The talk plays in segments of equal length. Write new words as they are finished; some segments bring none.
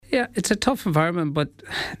Yeah, it's a tough environment, but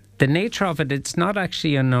the nature of it, it's not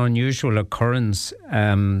actually an unusual occurrence.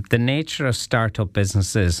 The nature of startup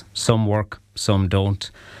businesses, some work, some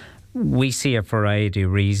don't. We see a variety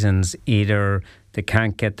of reasons. Either they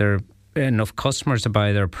can't get enough customers to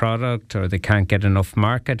buy their product, or they can't get enough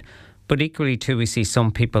market. But equally too, we see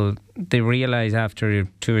some people, they realise after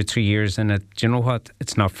 2 or 3 years in it, do you know what,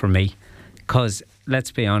 it's not for me. Because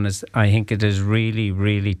let's be honest, I think it is really,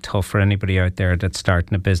 really tough for anybody out there that's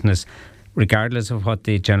starting a business, regardless of what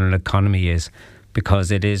the general economy is,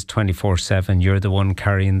 because it is 24/7. You're the one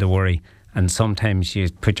carrying the worry. And sometimes you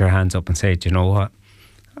put your hands up and say, do you know what,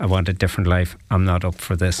 I want a different life. I'm not up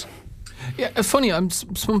for this. Yeah, funny.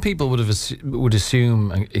 Some people would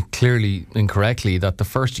assume, clearly incorrectly, that the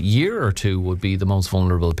first year or two would be the most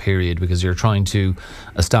vulnerable period, because you're trying to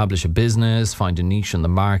establish a business, find a niche in the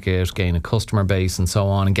market, gain a customer base, and so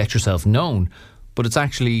on, and get yourself known. But it's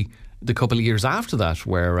actually the couple of years after that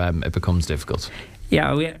where it becomes difficult.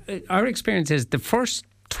 Yeah, our experience is the first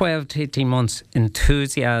 12 to 18 months,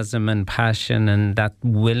 enthusiasm and passion and that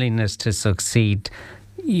willingness to succeed.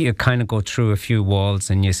 You kind of go through a few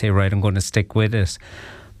walls and you say, right, I'm going to stick with it.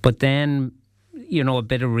 But then, a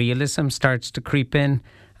bit of realism starts to creep in.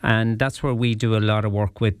 And that's where we do a lot of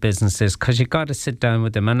work with businesses, because you got to sit down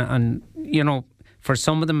with them. And, for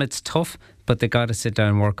some of them it's tough, but they got to sit down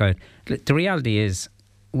and work out. The reality is,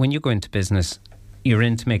 when you go into business, you're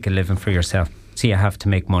in to make a living for yourself. So you have to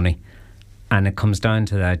make money. And it comes down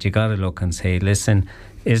to that. You got to look and say, listen,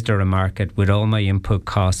 is there a market with all my input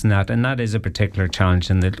costs and that? And that is a particular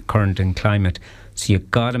challenge in the current climate. So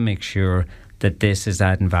you've got to make sure that this is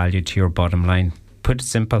adding value to your bottom line. Put it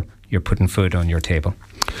simple, you're putting food on your table.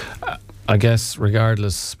 I guess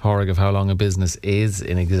regardless, Padraic, of how long a business is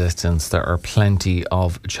in existence, there are plenty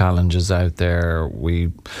of challenges out there.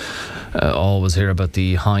 We always hear about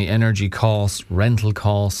the high energy costs, rental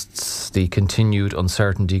costs, the continued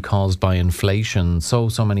uncertainty caused by inflation. So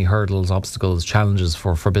many hurdles, obstacles, challenges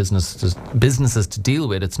for businesses to deal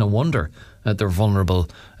with. It's no wonder that they're vulnerable,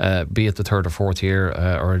 be it the third or fourth year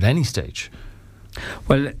or at any stage.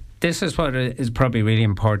 Well, this is what is probably really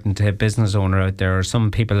important to a business owner out there, or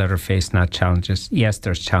some people that are facing that challenges. Yes,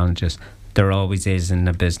 there's challenges. There always is in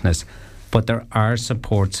a business. But there are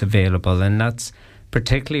supports available, and that's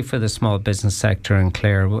particularly for the small business sector in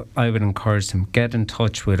Clare. I would encourage them, get in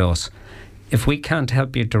touch with us. If we can't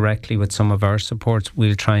help you directly with some of our supports,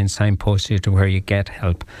 we'll try and signpost you to where you get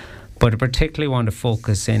help. But I particularly want to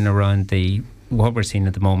focus in around what we're seeing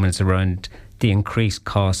at the moment is around the increased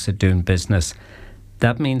costs of doing business.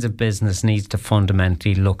 That means a business needs to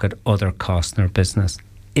fundamentally look at other costs in their business.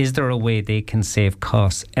 Is there a way they can save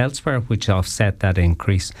costs elsewhere which offset that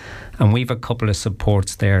increase? And we've a couple of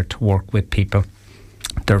supports there to work with people.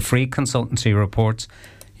 They're free consultancy reports.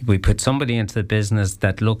 We put somebody into the business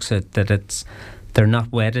that looks at that they're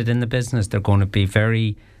not wedded in the business. They're going to be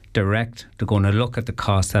very direct. They're going to look at the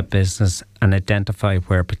cost of that business and identify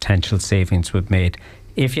where potential savings would be made.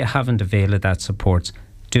 If you haven't availed of that support,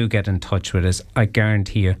 do get in touch with us. I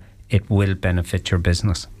guarantee you it will benefit your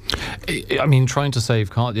business. I mean, trying to save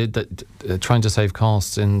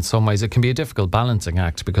costs in some ways, it can be a difficult balancing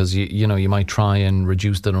act, because you might try and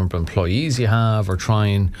reduce the number of employees you have, or try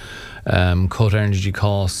and cut energy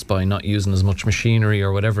costs by not using as much machinery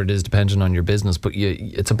or whatever it is, depending on your business. But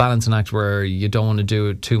it's a balancing act where you don't want to do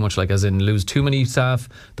it too much, like as in lose too many staff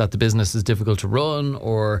that the business is difficult to run,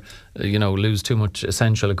 or lose too much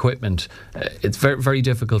essential equipment. It's very, very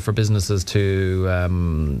difficult for businesses to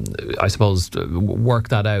I suppose work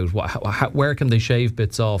that out. Where can they shave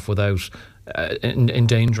bits off without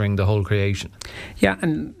endangering the whole creation? Yeah,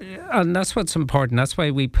 and that's what's important. That's why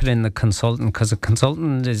we put in the consultant, because a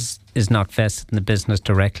consultant is not vested in the business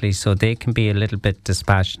directly, so they can be a little bit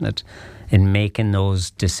dispassionate in making those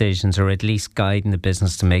decisions, or at least guiding the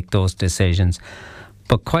business to make those decisions.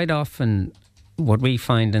 But quite often, what we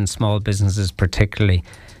find in small businesses particularly,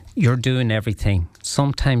 you're doing everything.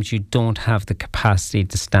 Sometimes you don't have the capacity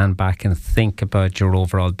to stand back and think about your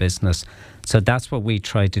overall business. So that's what we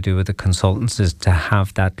try to do with the consultants, is to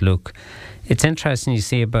have that look. It's interesting you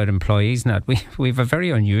see about employees now. We've a very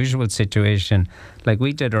unusual situation. Like,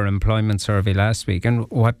 we did our employment survey last week, and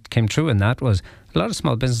what came true in that was a lot of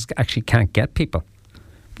small businesses actually can't get people.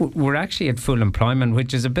 We're actually at full employment,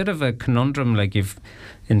 which is a bit of a conundrum. Like, if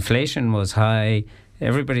inflation was high,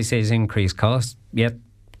 everybody says increased costs, yet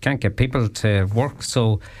can't get people to work.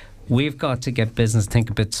 So we've got to get business think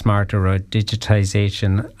a bit smarter about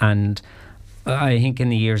digitisation. And I think in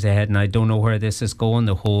the years ahead, and I don't know where this is going,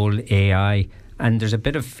 the whole AI, and there's a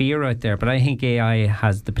bit of fear out there, but I think AI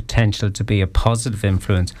has the potential to be a positive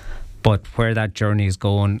influence. But where that journey is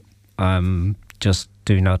going, just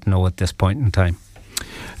do not know at this point in time.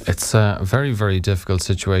 It's a very, very difficult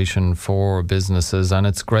situation for businesses, and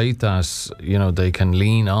it's great that, you know, they can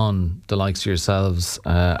lean on the likes of yourselves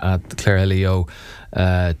at Clare LEO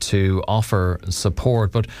to offer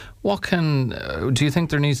support. But what do you think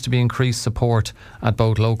there needs to be increased support at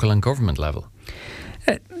both local and government level?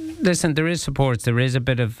 Listen, there is support. There is a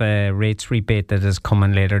bit of rates rebate that is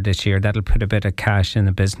coming later this year. That'll put a bit of cash in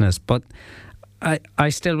the business. But I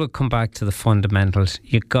still would come back to the fundamentals.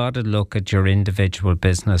 You got to look at your individual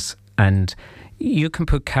business, and you can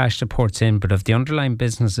put cash supports in, but if the underlying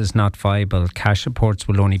business is not viable, cash supports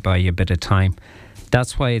will only buy you a bit of time.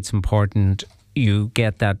 That's why it's important you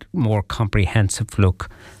get that more comprehensive look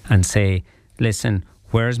and say, listen,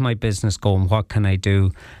 where's my business going? What can I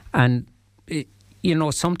do? And you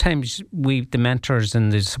know, sometimes the mentors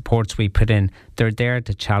and the supports we put in, they're there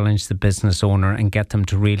to challenge the business owner and get them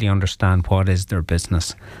to really understand what is their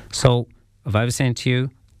business. So if I was saying to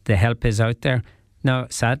you, the help is out there. Now,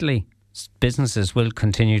 sadly, businesses will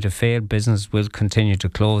continue to fail. Business will continue to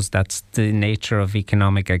close. That's the nature of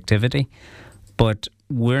economic activity. But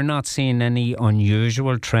we're not seeing any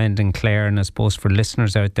unusual trend in Clare. And I suppose for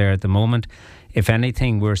listeners out there at the moment, if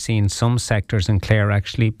anything, we're seeing some sectors in Clare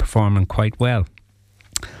actually performing quite well.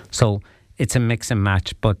 So it's a mix and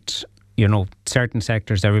match, but you know, certain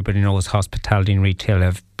sectors, everybody knows hospitality and retail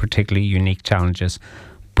have particularly unique challenges.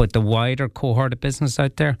 But the wider cohort of business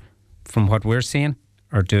out there, from what we're seeing,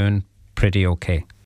 are doing pretty okay.